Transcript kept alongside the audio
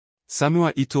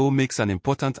Samuel Eto'o makes an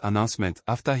important announcement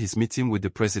after his meeting with the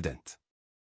president.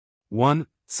 1.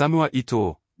 Samuel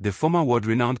Eto'o, the former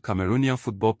world-renowned Cameroonian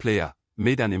football player,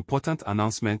 made an important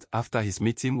announcement after his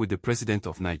meeting with the president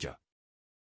of Niger.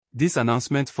 This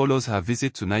announcement follows her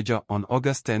visit to Niger on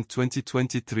August 10,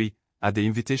 2023, at the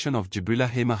invitation of Jibrila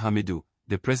Hema Hamidou,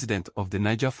 the president of the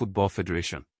Niger Football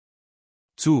Federation.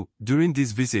 2. During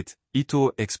this visit,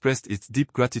 Eto'o expressed its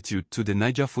deep gratitude to the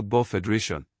Niger Football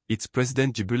Federation, its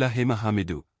president Jibrila Hema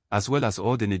Hamidou, as well as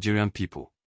all the Nigerian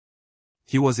people.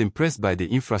 He was impressed by the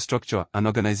infrastructure and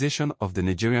organization of the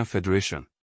Nigerian Federation.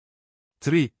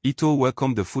 3. Eto'o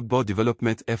welcomed the football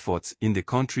development efforts in the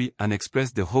country and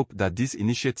expressed the hope that these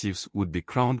initiatives would be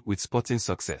crowned with sporting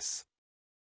success.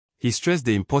 He stressed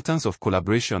the importance of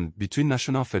collaboration between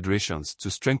national federations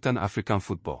to strengthen African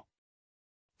football.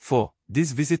 4.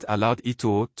 This visit allowed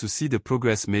Eto'o to see the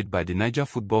progress made by the Niger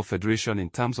Football Federation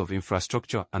in terms of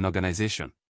infrastructure and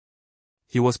organization.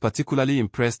 He was particularly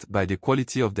impressed by the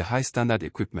quality of the high-standard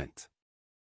equipment.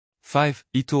 5.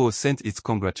 Eto'o sent its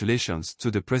congratulations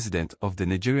to the president of the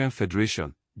Nigerian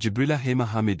Federation, Jibrila Hema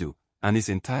Hamidou, and his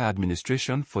entire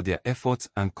administration for their efforts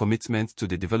and commitment to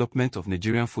the development of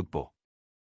Nigerian football.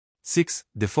 6.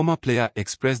 The former player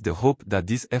expressed the hope that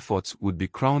these efforts would be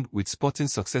crowned with sporting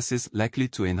successes likely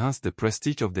to enhance the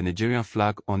prestige of the Nigerian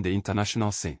flag on the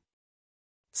international scene.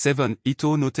 7.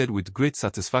 Eto'o noted with great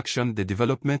satisfaction the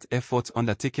development efforts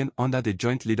undertaken under the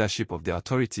joint leadership of the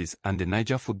authorities and the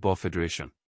Niger Football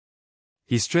Federation.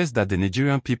 He stressed that the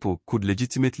Nigerian people could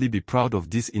legitimately be proud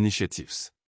of these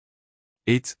initiatives.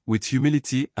 8. With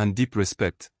humility and deep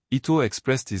respect, Eto'o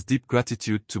expressed his deep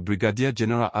gratitude to Brigadier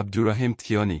General Abdurrahim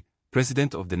Tiani,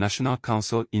 President of the National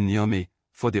Council in Niamey,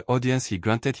 for the audience he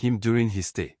granted him during his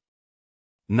stay.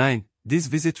 9. This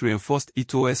visit reinforced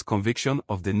Eto'o's conviction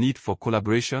of the need for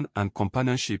collaboration and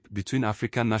companionship between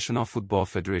African national football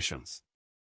federations.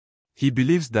 He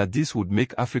believes that this would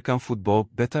make African football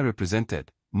better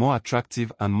represented, more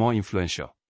attractive and more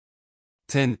influential.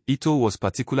 10. Eto'o was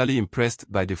particularly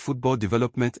impressed by the football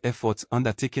development efforts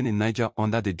undertaken in Niger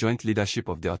under the joint leadership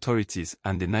of the authorities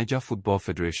and the Niger Football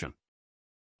Federation.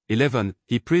 11.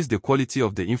 He praised the quality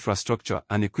of the infrastructure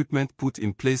and equipment put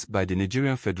in place by the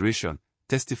Nigerian Federation,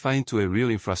 testifying to a real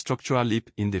infrastructural leap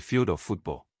in the field of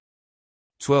football.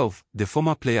 12. The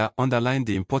former player underlined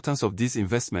the importance of these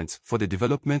investments for the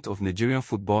development of Nigerian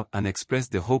football and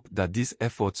expressed the hope that these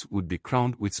efforts would be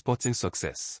crowned with sporting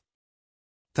success.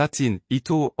 13.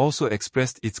 Eto'o also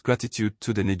expressed its gratitude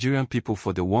to the Nigerian people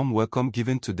for the warm welcome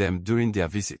given to them during their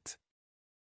visit.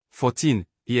 14.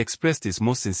 He expressed his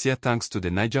most sincere thanks to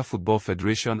the Niger Football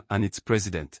Federation and its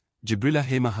president, Jibrila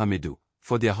Hema Hamidou,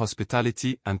 for their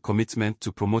hospitality and commitment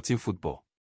to promoting football.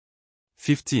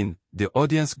 15. The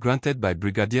audience granted by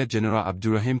Brigadier General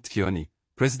Abdurrahim Tiani,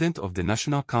 President of the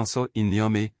National Council in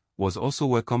Niamey, was also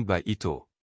welcomed by Eto'o.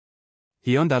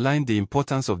 He underlined the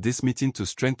importance of this meeting to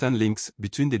strengthen links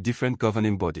between the different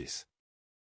governing bodies.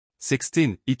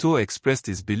 16. Eto'o expressed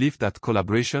his belief that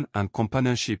collaboration and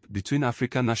companionship between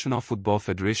African national football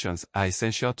federations are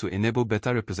essential to enable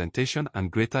better representation and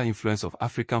greater influence of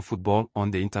African football on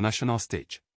the international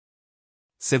stage.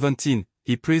 17.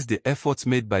 He praised the efforts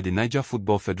made by the Niger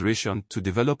Football Federation to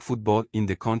develop football in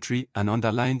the country and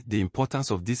underlined the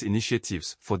importance of these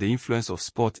initiatives for the influence of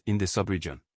sport in the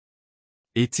sub-region.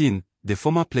 18. The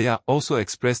former player also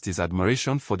expressed his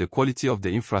admiration for the quality of the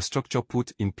infrastructure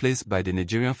put in place by the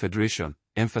Nigerian Federation,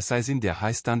 emphasizing their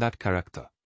high-standard character.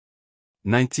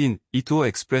 19. Eto'o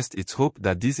expressed its hope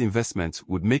that these investments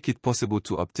would make it possible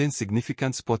to obtain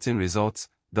significant sporting results,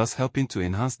 thus helping to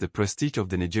enhance the prestige of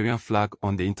the Nigerian flag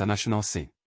on the international scene.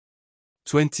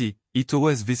 20.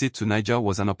 Eto'o's visit to Niger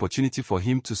was an opportunity for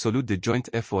him to salute the joint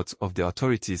efforts of the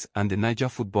authorities and the Niger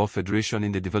Football Federation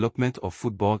in the development of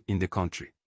football in the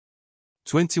country.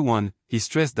 21. He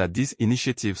stressed that these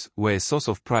initiatives were a source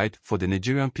of pride for the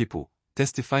Nigerian people,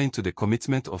 testifying to the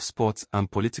commitment of sports and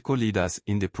political leaders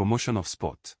in the promotion of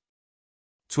sport.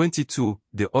 22.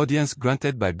 The audience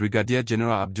granted by Brigadier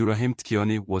General Abdurrahim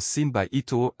Tiani was seen by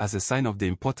Eto'o as a sign of the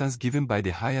importance given by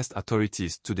the highest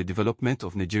authorities to the development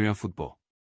of Nigerian football.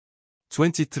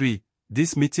 23.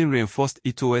 This meeting reinforced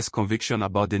Eto'o's conviction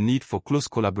about the need for close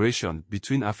collaboration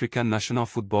between African national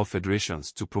football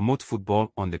federations to promote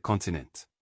football on the continent.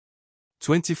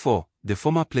 24. The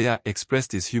former player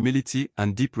expressed his humility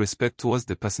and deep respect towards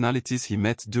the personalities he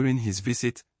met during his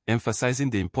visit, emphasizing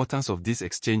the importance of these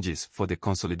exchanges for the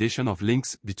consolidation of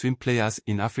links between players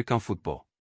in African football.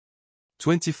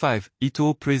 25.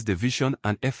 Eto'o praised the vision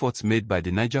and efforts made by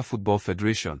the Niger Football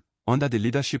Federation, under the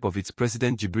leadership of its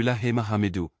president Jibrila Hema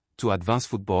Hamidou, to advance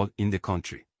football in the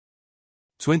country.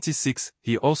 26.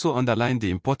 He also underlined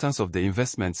the importance of the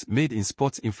investments made in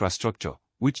sports infrastructure,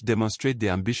 which demonstrate the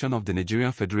ambition of the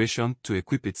Nigerian Federation to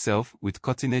equip itself with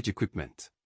cutting-edge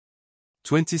equipment.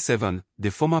 27.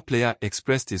 The former player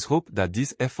expressed his hope that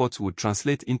these efforts would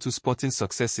translate into sporting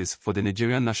successes for the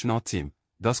Nigerian national team,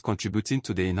 thus contributing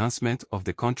to the enhancement of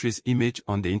the country's image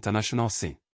on the international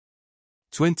scene.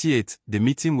 28. The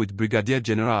meeting with Brigadier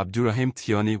General Abdurrahim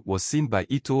Tiani was seen by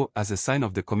Eto'o as a sign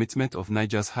of the commitment of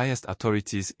Niger's highest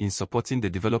authorities in supporting the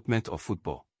development of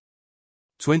football.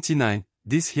 29.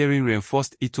 This hearing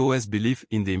reinforced Eto'o's belief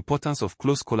in the importance of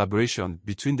close collaboration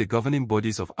between the governing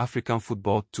bodies of African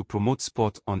football to promote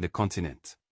sport on the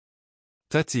continent.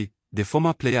 30. The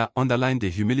former player underlined the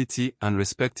humility and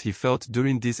respect he felt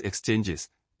during these exchanges,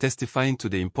 testifying to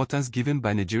the importance given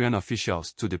by Nigerian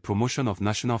officials to the promotion of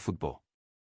national football.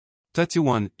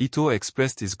 31. Eto'o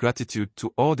expressed his gratitude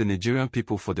to all the Nigerian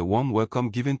people for the warm welcome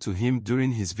given to him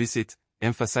during his visit,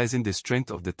 emphasizing the strength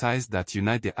of the ties that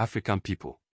unite the African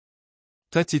people.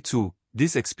 32.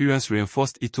 This experience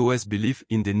reinforced Eto'o's belief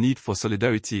in the need for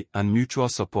solidarity and mutual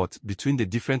support between the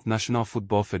different national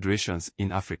football federations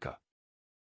in Africa.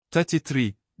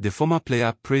 33. The former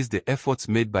player praised the efforts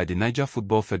made by the Niger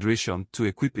Football Federation to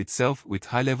equip itself with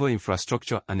high-level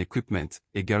infrastructure and equipment,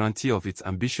 a guarantee of its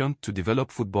ambition to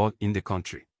develop football in the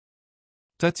country.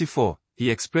 34. He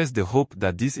expressed the hope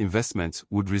that these investments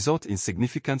would result in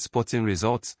significant sporting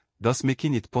results, thus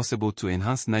making it possible to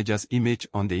enhance Niger's image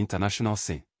on the international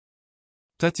scene.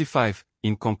 35.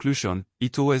 In conclusion,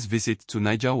 Eto'o's visit to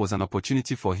Niger was an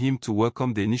opportunity for him to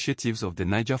welcome the initiatives of the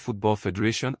Niger Football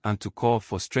Federation and to call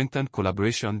for strengthened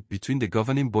collaboration between the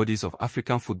governing bodies of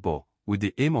African football, with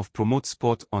the aim of promote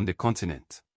sport on the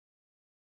continent.